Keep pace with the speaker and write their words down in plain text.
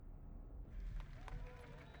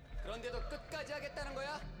그런데도 끝까지 하겠다는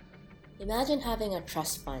거야? Imagine having a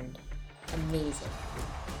trust fund. Amazing.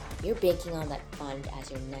 You're banking on that fund as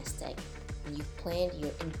your nest egg, and you've planned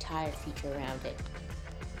your entire future around it.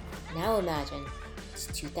 Now imagine it's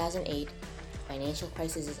 2008, financial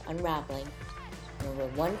crisis is unraveling, and over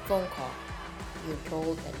one phone call, you're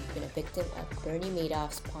told that you've been a victim of Bernie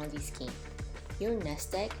Madoff's Ponzi scheme. Your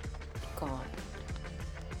nest egg, gone.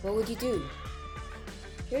 What would you do?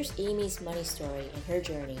 Here's Amy's money story and her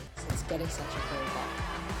journey since getting such a curveball.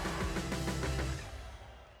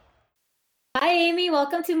 Hi, Amy.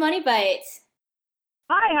 Welcome to Money Bites.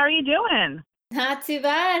 Hi, how are you doing? Not too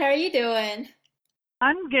bad. How are you doing?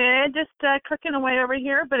 I'm good. Just cooking away over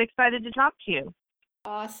here, but excited to talk to you.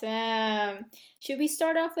 Awesome. Should we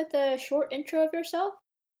start off with a short intro of yourself?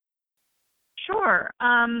 Sure.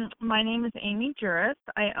 My name is Amy Juris.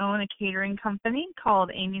 I own a catering company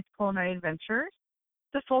called Amy's Culinary Adventures.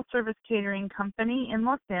 It's a full-service catering company in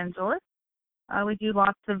Los Angeles. We do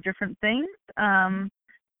lots of different things,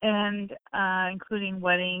 and including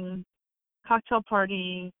weddings, cocktail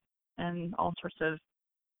parties, and all sorts of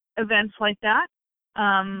events like that.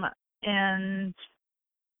 And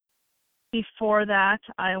before that,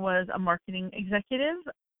 I was a marketing executive,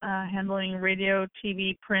 handling radio,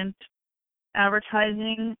 TV, print,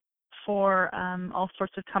 advertising for all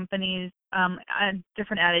sorts of companies and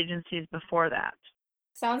different ad agencies before that.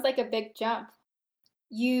 Sounds like a big jump.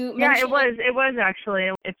 You Yeah, mentioned... it was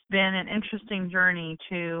actually. It's been an interesting journey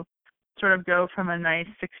to sort of go from a nice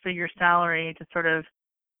six-figure salary to sort of,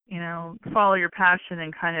 follow your passion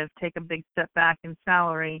and kind of take a big step back in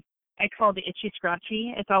salary. I call it the itchy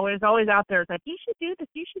scratchy. It's always out there. It's like, you should do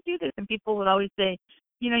this. And people would always say,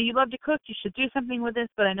 you love to cook, you should do something with this,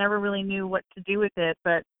 but I never really knew what to do with it.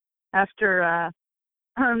 But after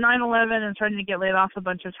 9/11 and starting to get laid off a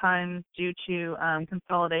bunch of times due to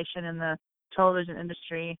consolidation in the television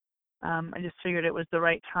industry, I just figured it was the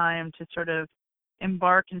right time to sort of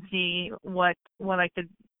embark and see what I could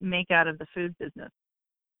make out of the food business.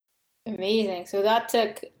 Amazing. So that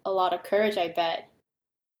took a lot of courage, I bet.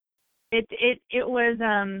 It was,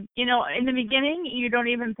 in the beginning, you don't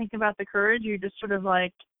even think about the courage. You just sort of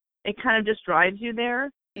like, it kind of just drives you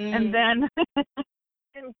there. And then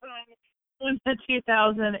when the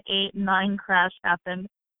 2008-9 crash happened,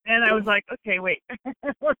 and I was like, okay, wait,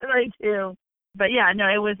 what did I do? But yeah,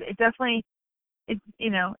 no, it definitely,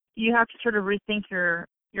 you have to sort of rethink your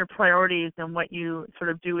priorities and what you sort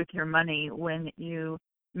of do with your money when you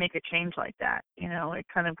make a change like that. It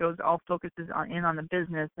kind of all focuses on the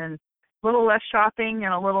business and a little less shopping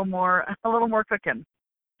and a little more cooking.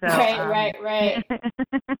 So, Right.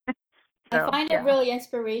 So, I find it really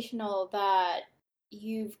inspirational that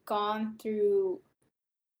you've gone through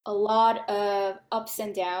a lot of ups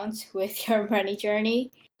and downs with your money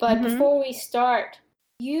journey. But before we start,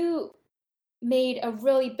 you made a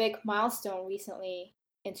really big milestone recently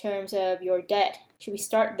in terms of your debt. Should we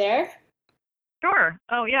start there? Sure.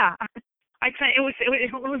 Oh yeah. It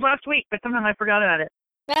was last week, but somehow I forgot about it.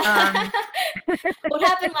 What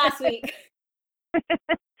happened last week?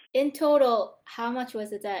 In total, how much was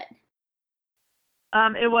the debt?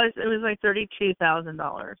 It was like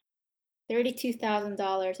 $32,000.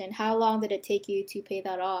 $32,000. And how long did it take you to pay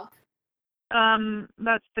that off?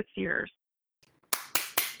 About 6 years.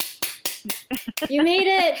 You made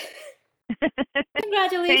it.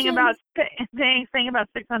 Congratulations. Paying about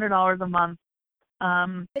 $600 a month.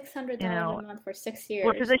 $600 a month for 6 years,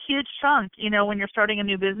 which is a huge chunk. When you're starting a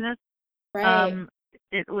new business, right?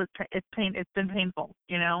 It's been painful.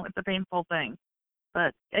 It's a painful thing,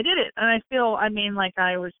 but I did it, and I feel, like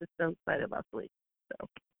I was just so excited last week. So,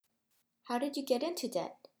 how did you get into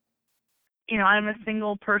debt? I'm a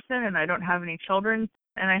single person, and I don't have any children,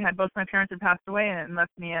 and I had both my parents had passed away, and it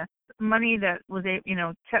left me money that was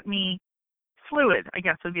kept me fluid, I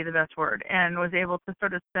guess would be the best word, and was able to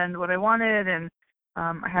sort of spend what I wanted. And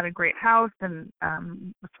I had a great house, and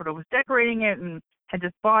sort of was decorating it, and had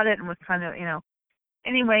just bought it, and was kind of,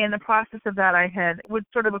 anyway, in the process of that, would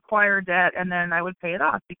sort of acquire debt, and then I would pay it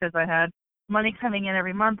off because I had money coming in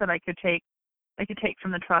every month that I could take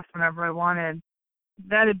from the trust whenever I wanted.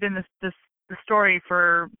 That had been the story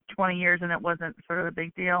for 20 years, and it wasn't sort of a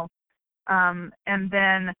big deal. And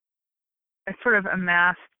then I sort of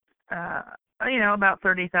amassed, about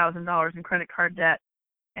 $30,000 in credit card debt.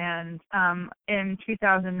 And in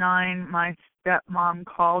 2009, my stepmom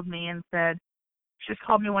called me and said, she just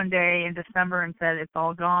called me one day in December and said, it's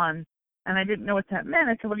all gone. And I didn't know what that meant.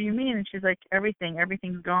 I said, what do you mean? And she's like,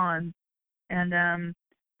 everything's gone. And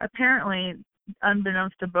apparently,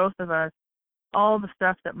 unbeknownst to both of us, all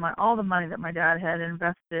the money that my dad had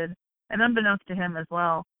invested, and unbeknownst to him as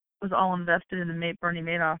well, was all invested in the Bernie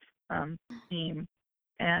Madoff scheme.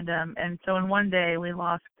 And so in one day we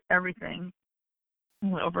lost everything,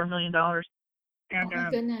 over $1 million. And Oh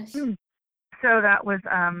my goodness. so that was,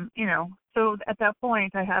 so at that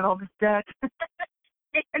point I had all this debt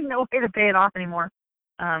and no way to pay it off anymore.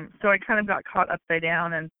 So I kind of got caught upside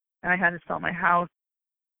down, and I had to sell my house,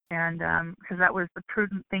 and because that was the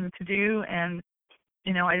prudent thing to do. And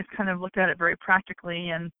I just kind of looked at it very practically,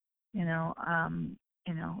 and you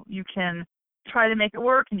can try to make it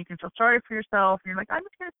work, and you can feel sorry for yourself, and you're like, I'm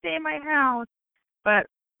just going to stay in my house. But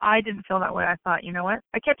I didn't feel that way. I thought, you know what?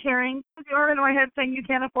 I kept hearing the organ in my head saying, you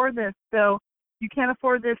can't afford this. So you can't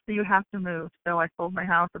afford this, so you have to move. So I sold my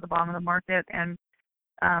house at the bottom of the market and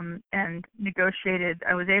negotiated.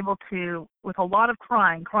 I was able to, with a lot of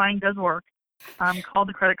crying does work, called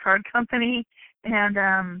the credit card company, and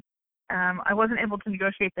I wasn't able to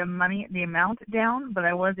negotiate the amount down, but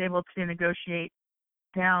I was able to negotiate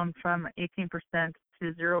down from 18% to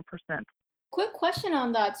 0%. Quick question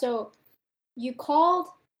on that. So you called,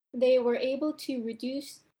 they were able to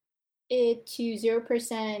reduce it to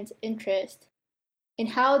 0% interest. And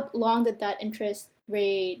how long did that interest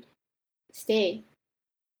rate stay?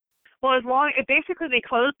 Well, basically they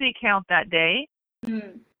closed the account that day,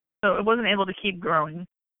 so it wasn't able to keep growing.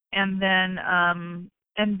 And then,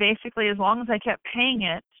 and basically as long as I kept paying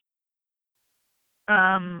it,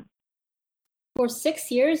 for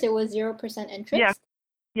 6 years it was 0% interest?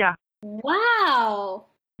 Yeah. Wow.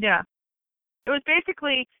 Yeah. It was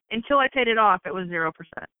basically, until I paid it off, it was 0%.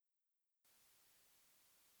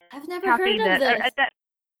 I've never heard of this.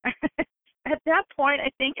 At that point, I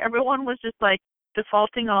think everyone was just like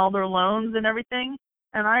defaulting on all their loans and everything.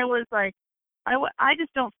 And I was like, I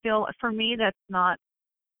just don't feel, for me, that's not,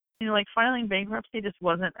 like filing bankruptcy just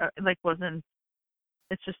wasn't,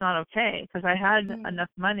 it's just not okay, because I had enough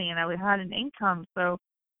money and I had an income, so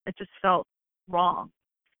it just felt wrong.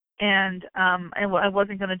 And I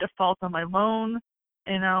wasn't going to default on my loan,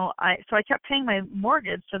 so I kept paying my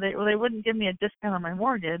mortgage, so they wouldn't give me a discount on my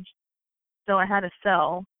mortgage, so I had to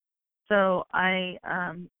sell. So I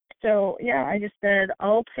just said,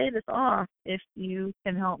 I'll pay this off if you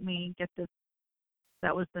can help me get this.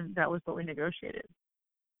 That was what we negotiated.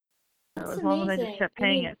 So That's as long amazing. as I just kept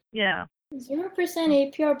paying it, yeah. 0%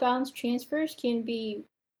 APR balance transfers can be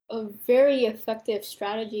a very effective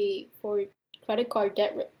strategy for credit card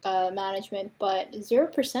debt management, but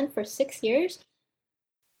 0% for 6 years?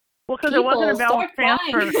 Well, because it wasn't a balance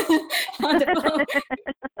transfer. On the phone.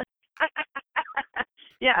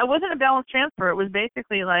 Yeah, it wasn't a balance transfer. It was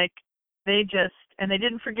basically like they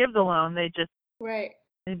didn't forgive the loan. They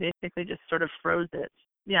basically just sort of froze it.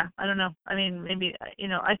 Yeah, I don't know. I mean, maybe,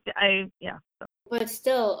 yeah. So. But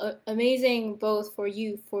still, amazing both for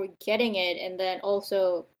you for getting it and then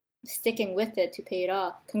also sticking with it to pay it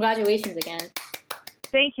off. Congratulations again.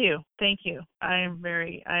 Thank you.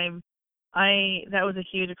 That was a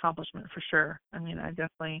huge accomplishment for sure. I mean, I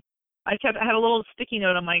had a little sticky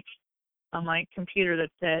note on my computer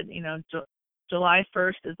that said, July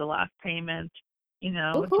 1st is the last payment,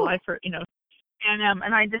 July 1st, and I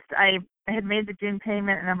had made the June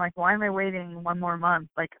payment, and I'm like, why am I waiting one more month?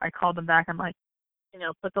 Like, I called them back. I'm like,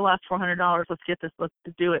 put the last $400. Let's get this. Let's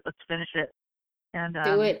do it. Let's finish it. And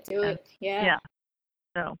do it. Yeah. Yeah.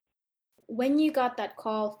 So. When you got that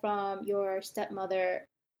call from your stepmother,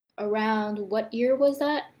 around what year was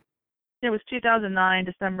that? It was 2009,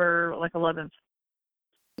 December 11th.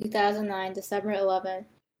 2009, December 11th.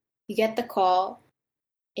 You get the call,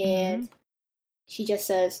 and she just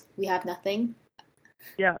says, "We have nothing."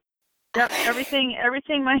 Yeah. Yep. Everything.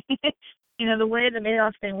 The way the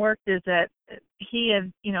Madoff thing worked is that he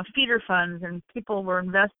had, feeder funds, and people were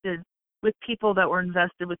invested with people that were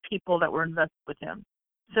invested with people that were invested with him.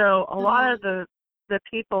 So a lot of the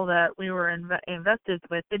people that we were invested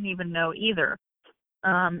with didn't even know either.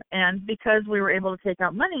 And because we were able to take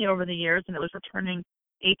out money over the years, and it was returning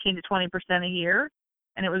 18 to 20% a year,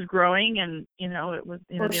 and it was growing, and it was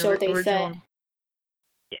or so they said.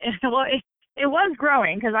 Well, it was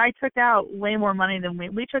growing, because I took out way more money than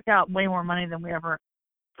we took out way more money than we ever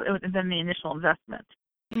than the initial investment.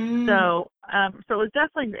 So it was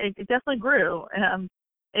definitely grew.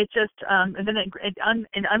 It just and then it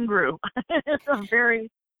ungrew in a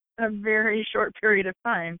very short period of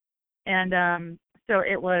time, and so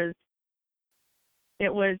it was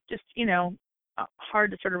just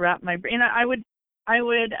hard to sort of wrap my brain. I was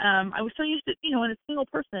so used to when a single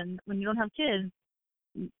person, when you don't have kids,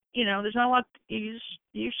 there's not a lot. You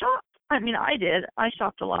shop. I mean, I did. I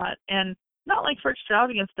shopped a lot, and not like for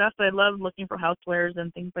extravagant stuff, but I loved looking for housewares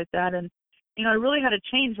and things like that. And I really had to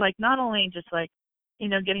change, like, not only just like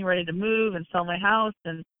getting ready to move and sell my house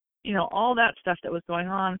and all that stuff that was going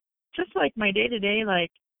on, just like my day to day,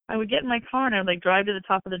 like I would get in my car and I would like drive to the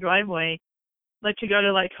top of the driveway, like to go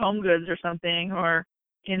to like Home Goods or something, or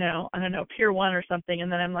I don't know, Pier 1 or something,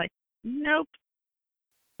 and then I'm like, nope,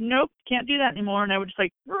 can't do that anymore, and I would just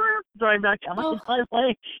like drive back down Oh, my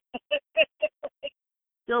driveway,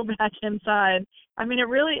 go back inside. I mean,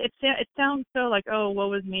 it sounds so like, oh, woe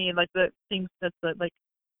was me, like the things that's like,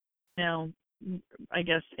 you know, I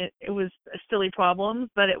guess it was silly problems,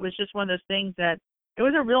 but it was just one of those things that it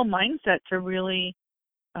was a real mindset to really,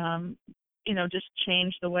 um, just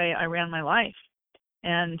change the way I ran my life.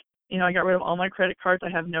 And, I got rid of all my credit cards. I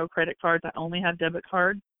have no credit cards. I only have debit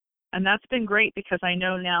cards. And that's been great because I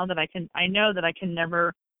know now that I can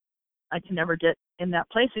never get in that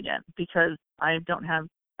place again because I don't have,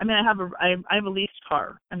 I have a leased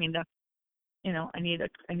car. I mean, that's, I need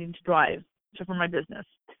to drive for my business.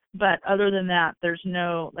 But other than that, there's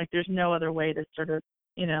no other way to sort of,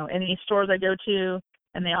 any stores I go to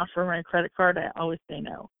and they offer my credit card, I always say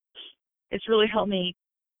no. It's really helped me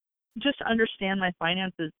just understand my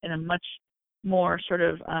finances in a much more sort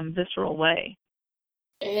of visceral way.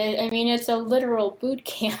 I mean, it's a literal boot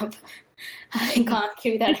camp having gone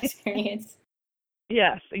through that experience.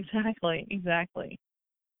 Yes, exactly.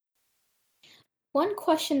 One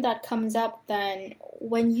question that comes up then,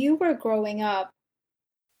 when you were growing up,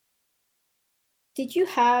 did you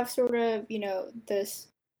have sort of, this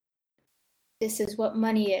is what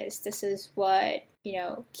money is, this is what,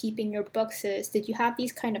 keeping your books is. Did you have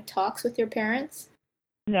these kind of talks with your parents?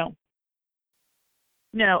 No.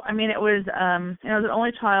 No, I mean it was I was an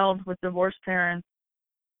only child with divorced parents,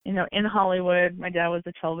 in Hollywood. My dad was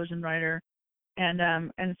a television writer. And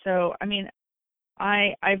so I mean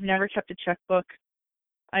I've never kept a checkbook.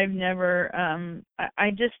 I've never I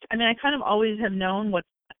kind of always have known what's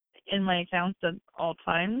in my accounts at all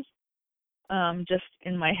times, just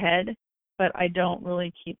in my head, but I don't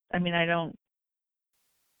really keep I don't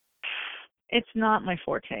it's not my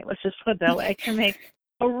forte. Let's just put it that way. I can make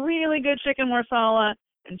a really good chicken marsala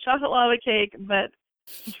and chocolate lava cake, but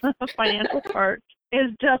the financial part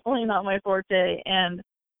is definitely not my forte. And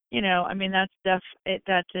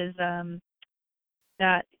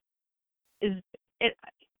that is it.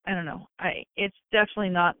 I don't know. It's definitely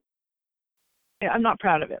not. I'm not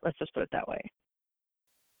proud of it. Let's just put it that way.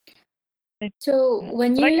 So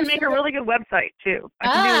when But I you can make a really good website too.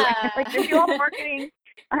 I can do all the marketing.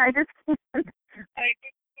 I just can't. I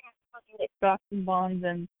just like stocks and bonds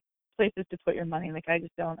and places to put your money. Like I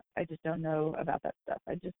just don't know about that stuff.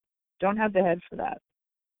 I just don't have the head for that.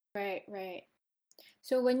 Right.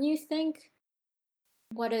 So when you think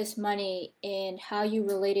what is money and how you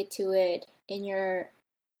related to it in your,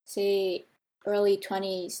 say, early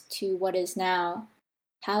 20s to what is now,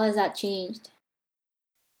 how has that changed?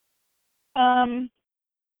 Um,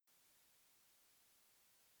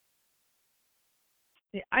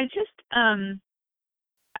 I just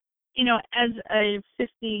as a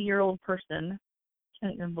 50-year-old person, I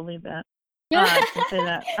can't even believe that. To say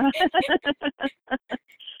that.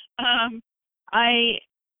 um,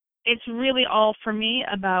 it's really all for me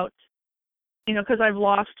about, because I've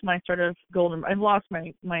lost my sort of I've lost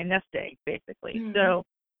my nest egg basically. Mm. So,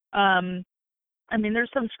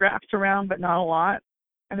 there's some scraps around, but not a lot.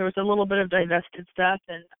 And there was a little bit of divested stuff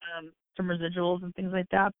and some residuals and things like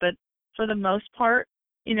that. But for the most part,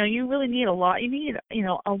 you really need a lot. You need,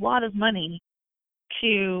 a lot of money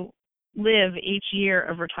to live each year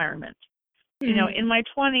of retirement. Mm. In my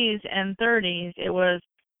 20s and 30s, it was,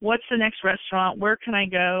 what's the next restaurant? Where can I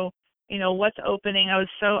go? What's opening? I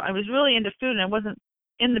was really into food and I wasn't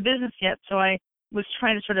in the business yet. So I was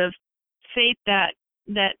trying to sort of fate that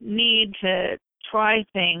need to try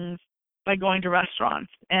things by going to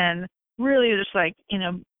restaurants. And really just like,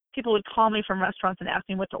 people would call me from restaurants and ask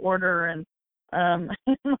me what to order. And,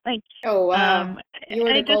 like, Oh wow. You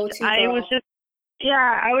were the go-to I girl. was just,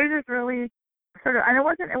 yeah, I was just really sort of, and I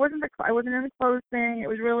wasn't in the clothes thing. It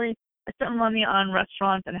was really, I spent money on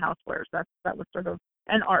restaurants and housewares. That was sort of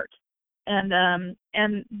an art. And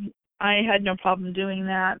I had no problem doing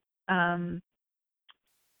that. And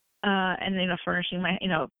furnishing my,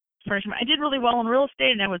 I did really well in real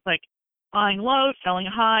estate, and I was like buying low, selling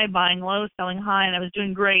high, buying low, selling high, and I was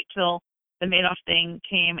doing great till the Madoff thing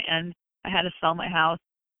came and I had to sell my house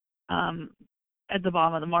at the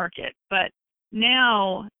bottom of the market. But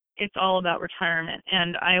now it's all about retirement,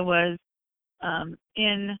 and I was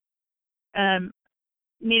in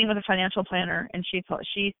meeting with a financial planner, and she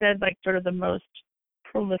said like sort of the most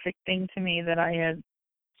prolific thing to me that I had,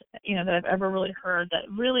 that I've ever really heard, that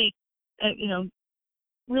really,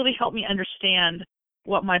 really helped me understand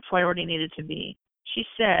what my priority needed to be. She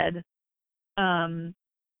said,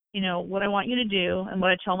 what I want you to do and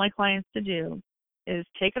what I tell my clients to do is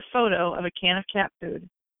take a photo of a can of cat food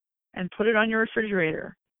and put it on your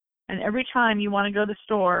refrigerator. And every time you want to go to the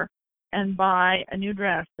store and buy a new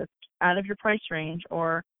dress that's out of your price range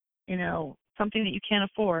or, something that you can't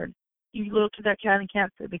afford, you look to that cat and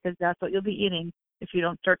cat food because that's what you'll be eating if you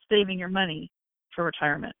don't start saving your money for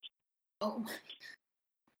retirement. Oh,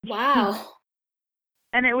 wow.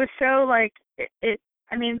 And it was so like,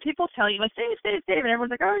 people tell you, like, save, and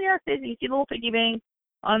everyone's like, oh, yeah, save, you see the little piggy bank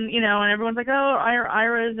on, and everyone's like, oh,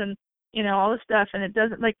 IRAs and, all this stuff. And it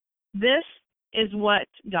doesn't, like, this is what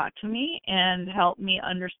got to me and helped me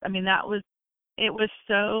understand.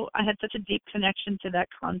 I had such a deep connection to that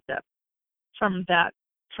concept from that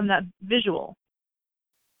visual.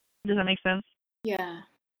 Does that make sense? Yeah.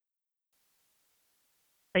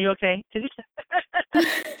 Are you okay?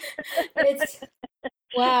 It's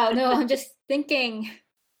wow. No, I'm just thinking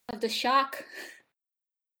of the shock.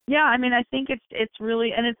 Yeah, I think it's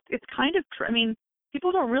really, and it's kind of,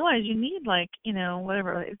 people don't realize you need, like,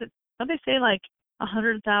 whatever, don't they say like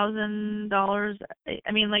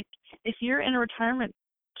 $100,000? Like, if you're in a retirement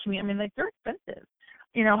community, like, they're expensive.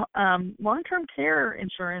 Long-term care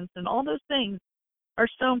insurance and all those things are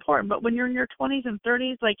so important. But when you're in your 20s and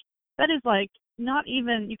 30s, like, that is like not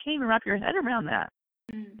even, you can't even wrap your head around that.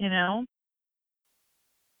 Mm.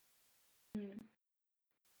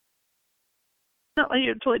 Not like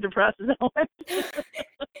you're totally depressed.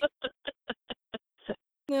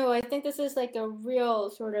 No, I think this is like a real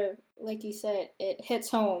sort of, like you said, it hits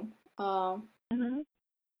home. Because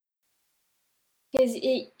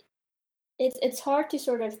it's hard to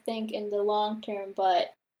sort of think in the long term,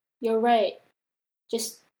 but you're right.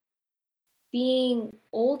 Just being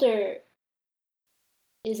older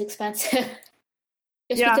is expensive.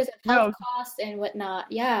 Just because of health costs and whatnot.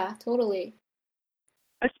 Yeah, totally.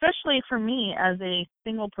 Especially for me as a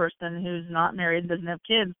single person who's not married, doesn't have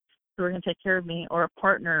kids who are going to take care of me, or a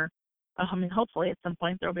partner. Hopefully at some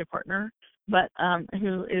point there'll be a partner, but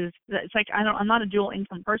who is, it's like I'm not a dual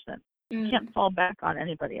income person. I can't fall back on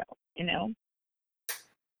anybody else,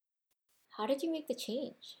 How did you make the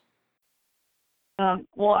change?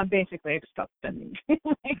 Well, I stopped spending.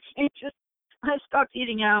 I stopped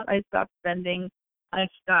eating out. I stopped spending. I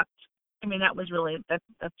stopped. That was really, that's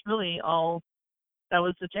really all. That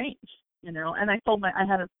was the change, And I told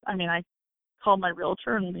I called my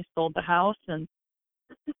realtor and we sold the house, and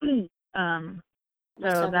so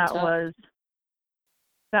that was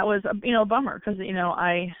a bummer because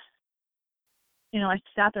I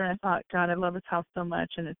sat there and I thought, God, I love this house so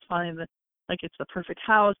much, and it's finally it's the perfect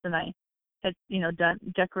house, and I had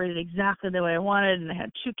decorated exactly the way I wanted, and I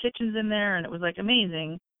had 2 kitchens in there, and it was like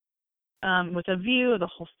amazing, with a view of the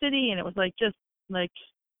whole city, and it was like just like,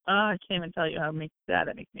 I can't even tell you how sad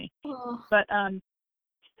it makes me. Oh. But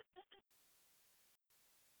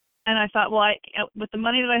and I thought, well, with the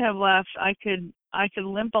money that I have left, I could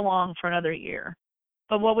limp along for another year.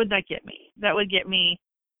 But what would that get me? That would get me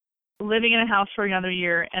living in a house for another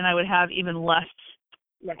year, and I would have even less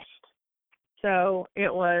left. So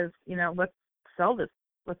it was, let's sell this.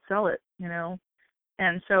 Let's sell it,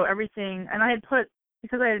 And so everything, and I had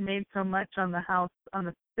because I had made so much on the house, on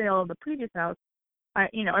the sale of the previous house,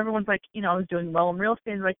 everyone's like, I was doing well in real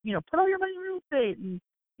estate, and like, put all your money in real estate. And,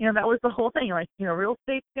 that was the whole thing. Like, real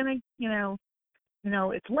estate's going to,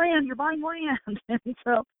 it's land, you're buying land. And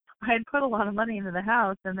so I had put a lot of money into the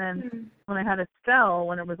house. And then when I had to sell,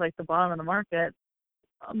 when it was like the bottom of the market,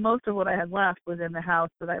 most of what I had left was in the house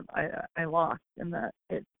that I lost because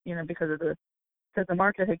the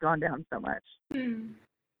market had gone down so much.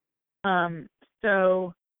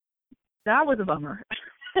 So that was a bummer.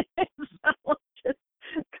 So just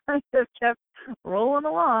kind of kept rolling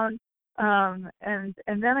along, and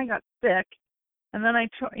then I got sick, and then I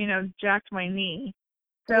jacked my knee.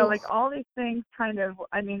 So like all these things kind of,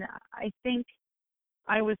 I think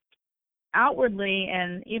I was outwardly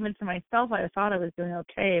and even to myself, I thought I was doing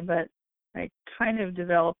okay, but I kind of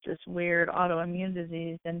developed this weird autoimmune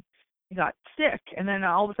disease and got sick. And then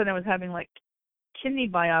all of a sudden I was having like kidney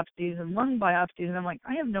biopsies and lung biopsies, and I'm like,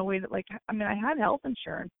 I have no way that I had health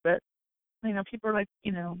insurance, but people are like,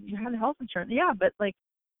 you had health insurance. Yeah, but like,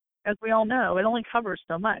 as we all know, it only covers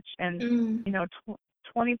so much. And,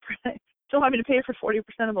 20%, still having to pay for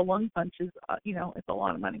 40% of a lung punch is, it's a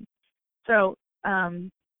lot of money. So,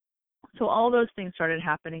 so all those things started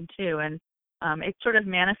happening too. And it sort of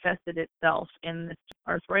manifested itself in this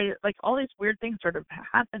arthritis, like all these weird things started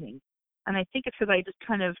happening. And I think it's because I just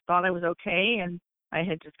kind of thought I was okay, and I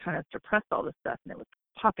had just kind of suppressed all this stuff, and it was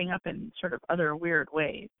popping up in sort of other weird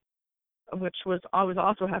ways, which I was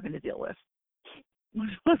also having to deal with,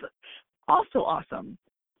 which was also awesome.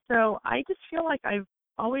 so I just feel like I've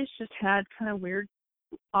always just had kind of weird,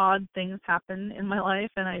 odd things happen in my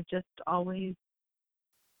life, and I just always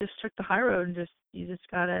just took the high road and you just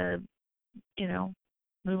gotta,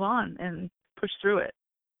 move on and push through it.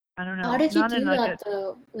 I don't How know. did you Not in do like that a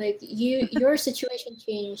though? Like your situation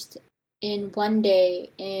changed in one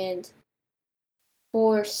day, and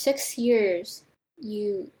for 6 years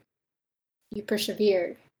you you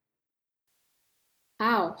persevered.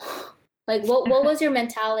 How? Like what was your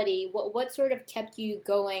mentality? What sort of kept you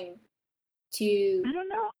going to I don't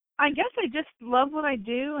know. I guess I just love what I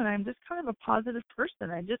do, and I'm just kind of a positive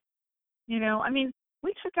person. I just, I mean,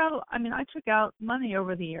 I took out money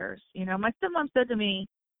over the years. My stepmom said to me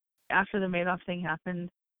after the Madoff thing happened,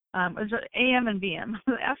 it was AM and BM,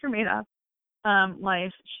 after Madoff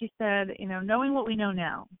life, she said, knowing what we know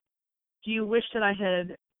now, do you wish that I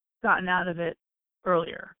had gotten out of it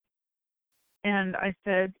earlier? And I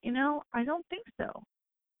said, I don't think so, oh,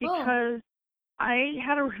 because I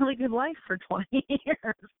had a really good life for 20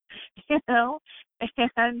 years, you know,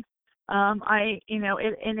 and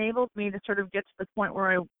it enabled me to sort of get to the point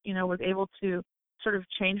where I, was able to sort of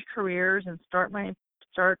change careers and start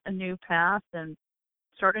a new path and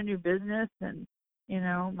start a new business. And,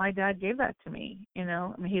 my dad gave that to me, I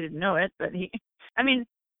mean, he didn't know it, but I mean,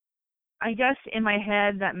 I guess in my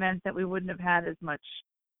head that meant that we wouldn't have had as much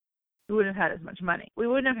money. We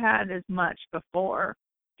wouldn't have had as much before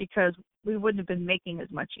because we wouldn't have been making as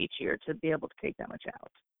much each year to be able to take that much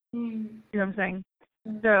out. mm, You know what I'm saying?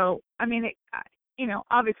 mm, So, I mean,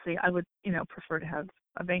 obviously I would, prefer to have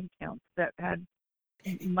a bank account that had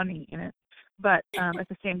money in it. But at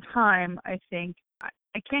the same time, I think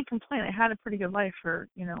I can't complain. I had a pretty good life for,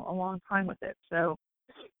 a long time with it. So,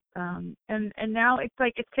 and now it's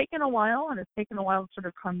like it's taken a while, and it's taken a while to sort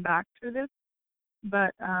of come back through this.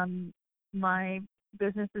 But my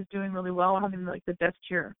business is doing really well. I'm having like the best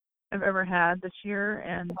year I've ever had this year,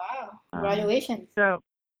 and wow, um, congratulations. so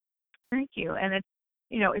thank you. And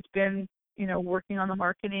it's been working on the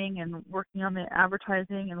marketing and working on the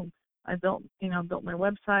advertising, and I built my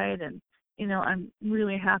website, and I'm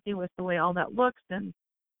really happy with the way all that looks, and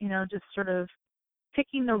just sort of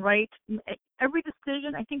picking the right every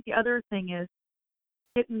decision. I think the other thing is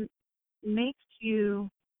it makes you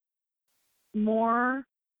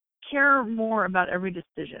care more about every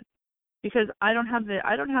decision, because I don't have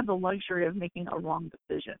the luxury of making a wrong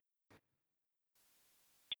decision.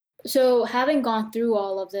 So, having gone through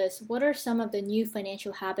all of this, what are some of the new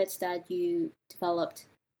financial habits that you developed?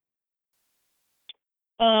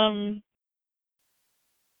 Um,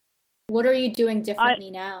 What are you doing I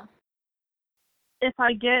differently now? if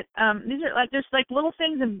I get these are like just like little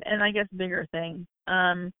things, and I guess bigger things.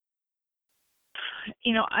 I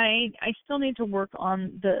still need to work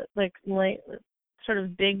on the sort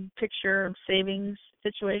of big picture savings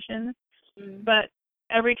situation. Mm, But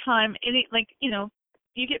every time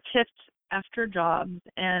you get tipped after jobs,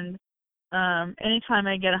 and anytime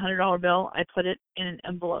I get $100 bill, I put it in an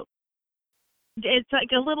envelope. It's like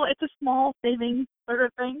it's a small savings sort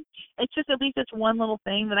of thing. It's just at least it's one little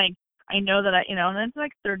thing that I know that and it's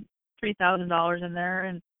like $3,000 in there.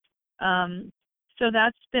 And so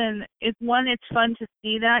it's fun to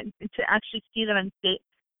see that, to actually see that I'm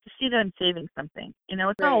saving something. It's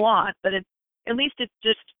not a right, lot, but at least it's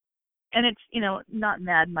just, and it's not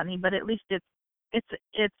mad money, but at least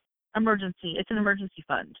it's emergency. It's an emergency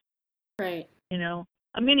fund, right.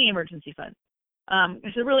 a mini emergency fund.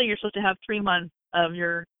 So really, you're supposed to have 3 months of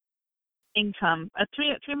your income,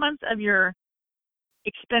 3 months of your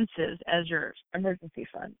expenses as your emergency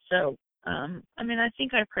fund. So, I mean, I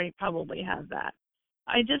think I probably have that.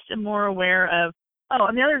 I just am more aware of. Oh,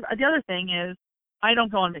 and the other thing is, I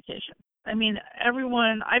don't go on vacation. I mean,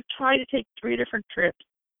 I've tried to take 3 different trips,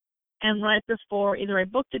 and right before, either I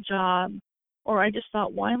booked a job, or I just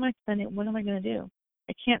thought, why am I spending? What am I going to do?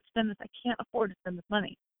 I can't spend this. I can't afford to spend this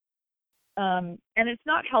money. And it's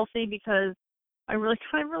not healthy, because I really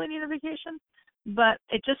need a vacation, but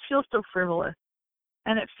it just feels so frivolous,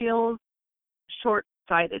 and it feels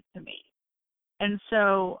short-sighted to me. And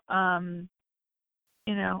so,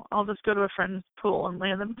 I'll just go to a friend's pool and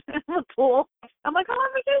land them in the pool. I'm like, I'm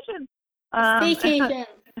on vacation. Staycation.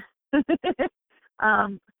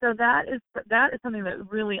 So that is something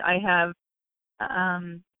that really I have. I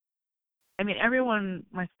mean, everyone,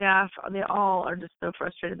 my staff, they all are just so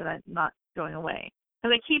frustrated that I'm not going away,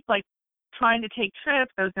 because I keep trying to take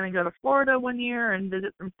trips. I was going to go to Florida one year and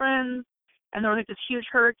visit some friends, and there was this huge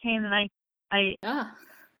hurricane, and Yeah.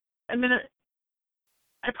 I mean,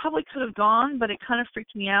 I probably could have gone, but it kind of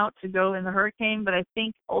freaked me out to go in the hurricane. But I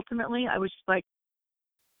think ultimately I was just like,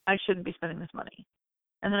 I shouldn't be spending this money.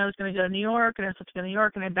 And then I was going to go to New York, and I was supposed to go to New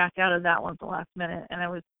York, and I backed out of that one at the last minute. And I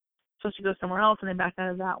was supposed to go somewhere else, and I backed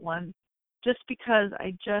out of that one just because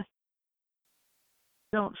I just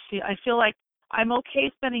don't feel, I feel like I'm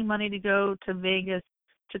okay spending money to go to Vegas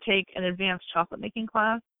to take an advanced chocolate making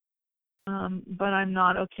class, but I'm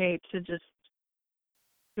not okay to just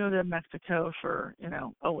go to Mexico for,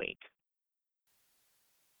 a week.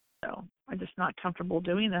 So I'm just not comfortable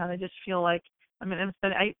doing that. I just feel like so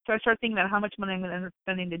I start thinking about how much money I'm going to end up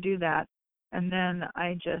spending to do that, and then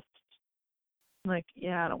I just I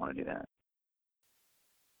don't want to do that.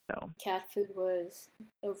 So Cat food was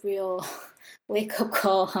a real wake-up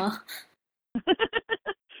call, huh?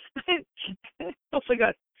 Hopefully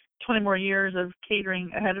got 20 more years of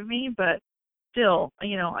catering ahead of me, but still,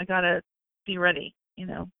 I gotta be ready.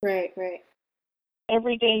 Right.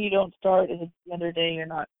 Every day you don't start is another day you're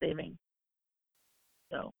not saving.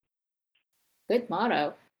 So. Good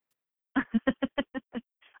motto.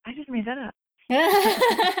 I just made that up.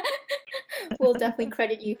 We'll definitely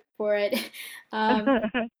credit you for it.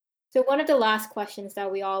 So one of the last questions that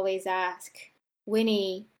we always ask,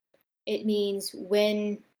 Winnie, it means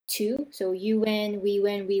win two. So you win, we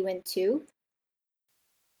win too.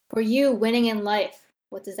 For you, winning in life,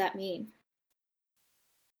 what does that mean?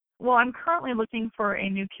 Well, I'm currently looking for a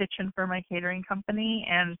new kitchen for my catering company,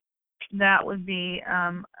 and that would be,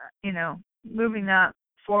 moving that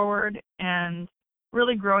forward and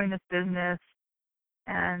really growing this business.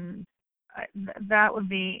 And that would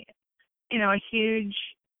be, a huge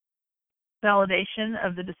validation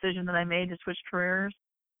of the decision that I made to switch careers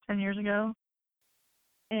 10 years ago.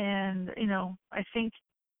 And, I think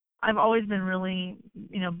I've always been really,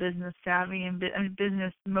 business savvy and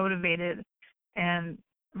business motivated, and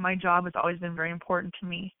my job has always been very important to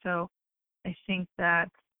me. So I think that,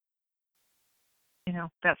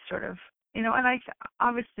 that's sort of, and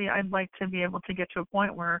obviously I'd like to be able to get to a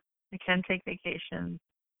point where I can take vacations.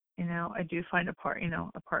 I do find a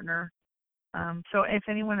partner. So if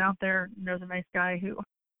anyone out there knows a nice guy who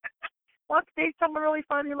wants to date someone really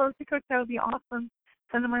fun who loves to cook, that would be awesome.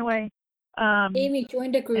 Send them my way. Amy,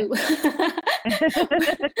 join the group.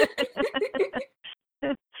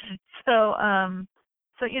 So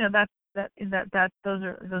those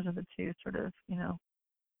are the two sort of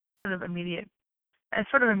immediate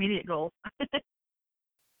goals.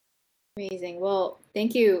 Amazing. Well,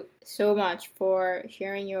 thank you so much for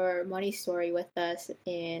sharing your money story with us,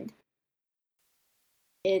 and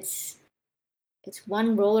it's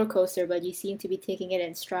one roller coaster, but you seem to be taking it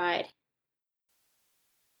in stride.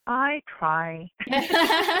 I try. That's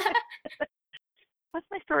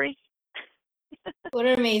my story. What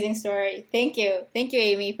an amazing story. Thank you,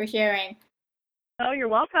 Amy, for sharing. Oh, you're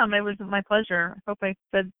welcome. It was my pleasure. I hope I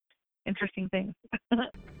said interesting things.